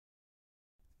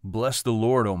Bless the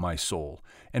Lord, O my soul,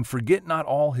 and forget not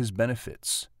all his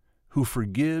benefits, who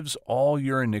forgives all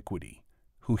your iniquity,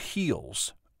 who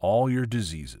heals all your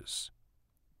diseases.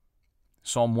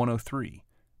 Psalm 103,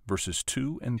 verses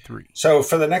 2 and 3. So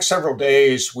for the next several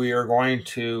days, we are going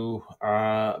to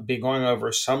be going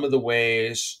over some of the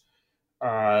ways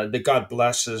that God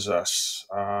blesses us,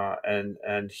 and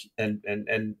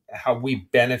how we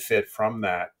benefit from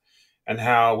that, and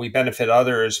how we benefit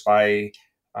others by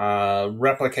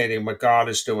replicating what God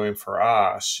is doing for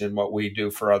us and what we do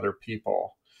for other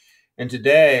people. And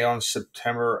today, on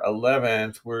September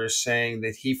 11th, we're saying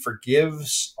that He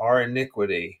forgives our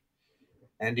iniquity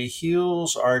and He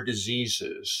heals our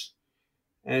diseases.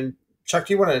 And Chuck,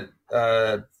 you want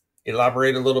to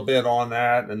elaborate a little bit on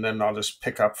that, and then I'll just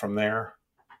pick up from there.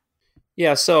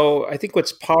 Yeah, so I think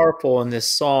what's powerful in this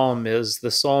psalm is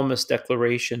the psalmist's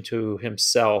declaration to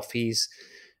himself. He's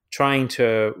trying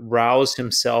to rouse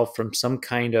himself from some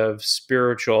kind of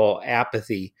spiritual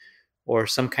apathy or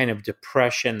some kind of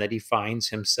depression that he finds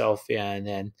himself in.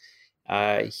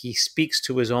 And he speaks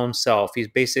to his own self. He's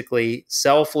basically,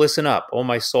 self, listen up, oh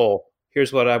my soul.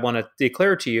 Here's what I want to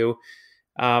declare to you.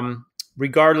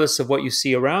 Regardless of what you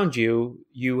see around you,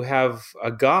 you have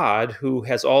a God who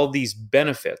has all these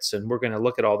benefits, and we're going to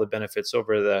look at all the benefits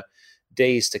over the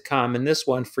days to come. And this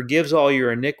one forgives all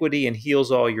your iniquity and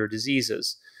heals all your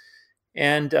diseases.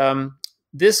 And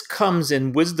this comes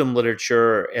in wisdom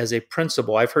literature as a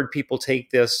principle. I've heard people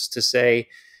take this to say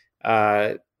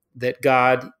that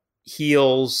God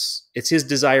heals, it's his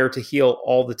desire to heal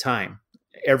all the time,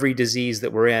 every disease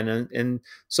that we're in. And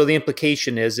so the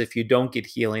implication is if you don't get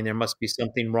healing, there must be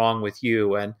something wrong with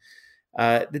you. And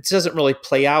this doesn't really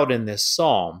play out in this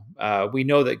psalm. We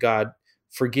know that God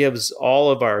forgives all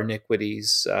of our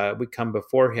iniquities. We come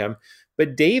before him.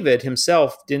 But David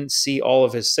himself didn't see all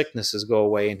of his sicknesses go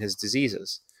away and his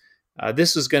diseases.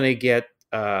 This is going to get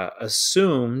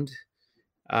assumed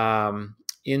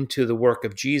into the work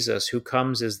of Jesus, who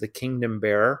comes as the kingdom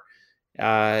bearer.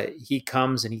 He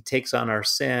comes and he takes on our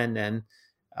sin, and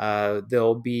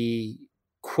there'll be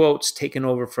quotes taken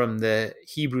over from the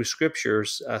Hebrew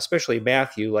scriptures, especially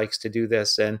Matthew likes to do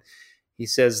this. And he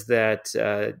says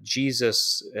that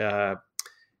Jesus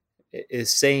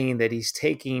is saying that he's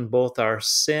taking both our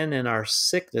sin and our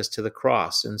sickness to the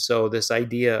cross. And so this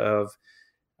idea of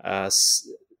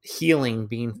healing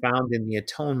being found in the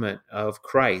atonement of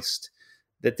Christ,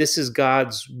 that this is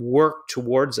God's work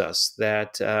towards us,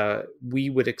 that we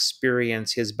would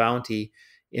experience his bounty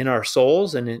in our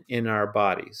souls and in our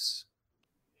bodies.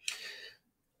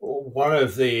 One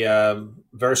of the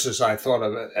verses I thought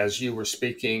of as you were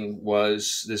speaking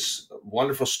was this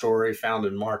wonderful story found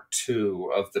in Mark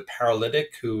 2 of the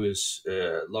paralytic who is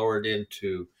lowered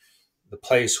into the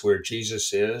place where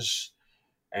Jesus is.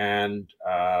 And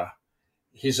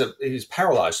he's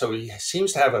paralyzed, so he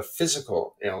seems to have a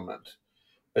physical ailment.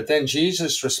 But then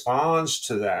Jesus responds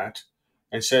to that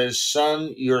and says,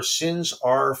 "Son, your sins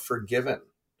are forgiven."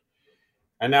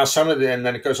 And now and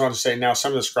then it goes on to say, now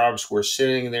some of the scribes were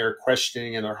sitting there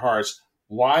questioning in their hearts,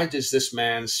 why does this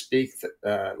man speak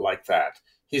like that?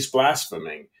 He's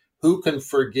blaspheming. Who can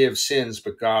forgive sins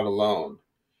but God alone?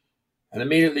 And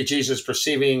immediately Jesus,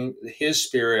 perceiving his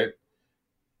spirit,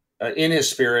 in his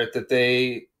spirit, that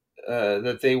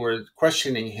they were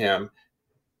questioning him,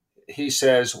 he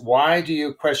says, why do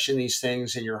you question these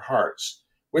things in your hearts?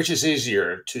 Which is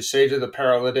easier, to say to the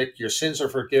paralytic, your sins are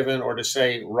forgiven, or to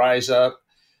say, rise,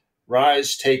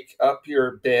 take up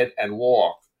your bed and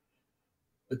walk?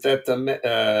 But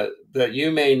that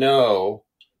you may know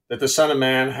that the Son of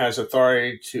Man has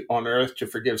authority on earth to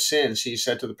forgive sins, he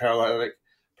said to the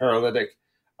paralytic,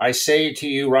 I say to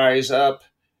you, rise up,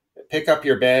 pick up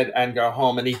your bed, and go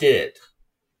home. And he did.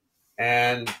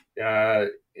 And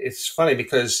it's funny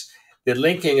because the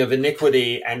linking of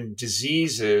iniquity and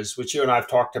diseases, which you and I have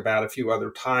talked about a few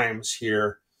other times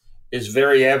here, is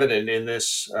very evident in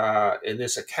this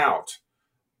account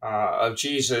of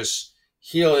Jesus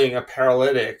healing a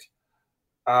paralytic,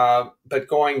 but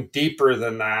going deeper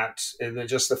than that, and then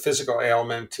just the physical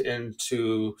ailment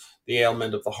into the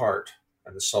ailment of the heart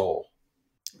and the soul.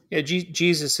 Yeah,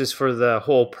 Jesus is for the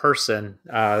whole person,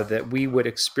 that we would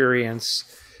experience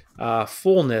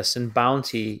fullness and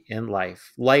bounty in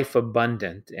life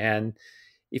abundant. And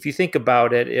if you think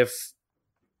about it, if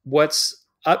what's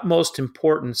utmost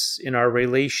importance in our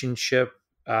relationship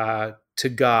to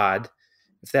God,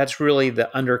 if that's really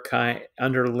the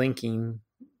underlinking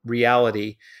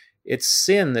reality, it's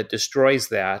sin that destroys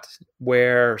that,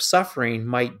 where suffering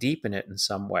might deepen it in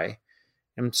some way.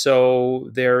 And so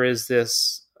there is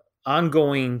this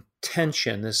ongoing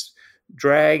tension, this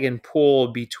drag and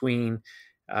pull between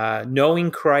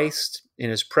knowing Christ in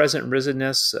his present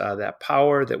risenness, that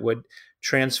power that would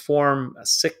transform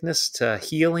sickness to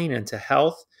healing and to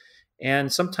health.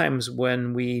 And sometimes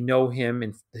when we know him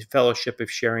in the fellowship of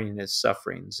sharing in his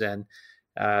sufferings, and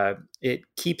it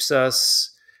keeps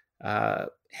us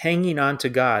hanging on to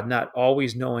God, not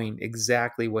always knowing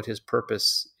exactly what his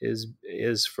purpose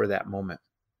is for that moment.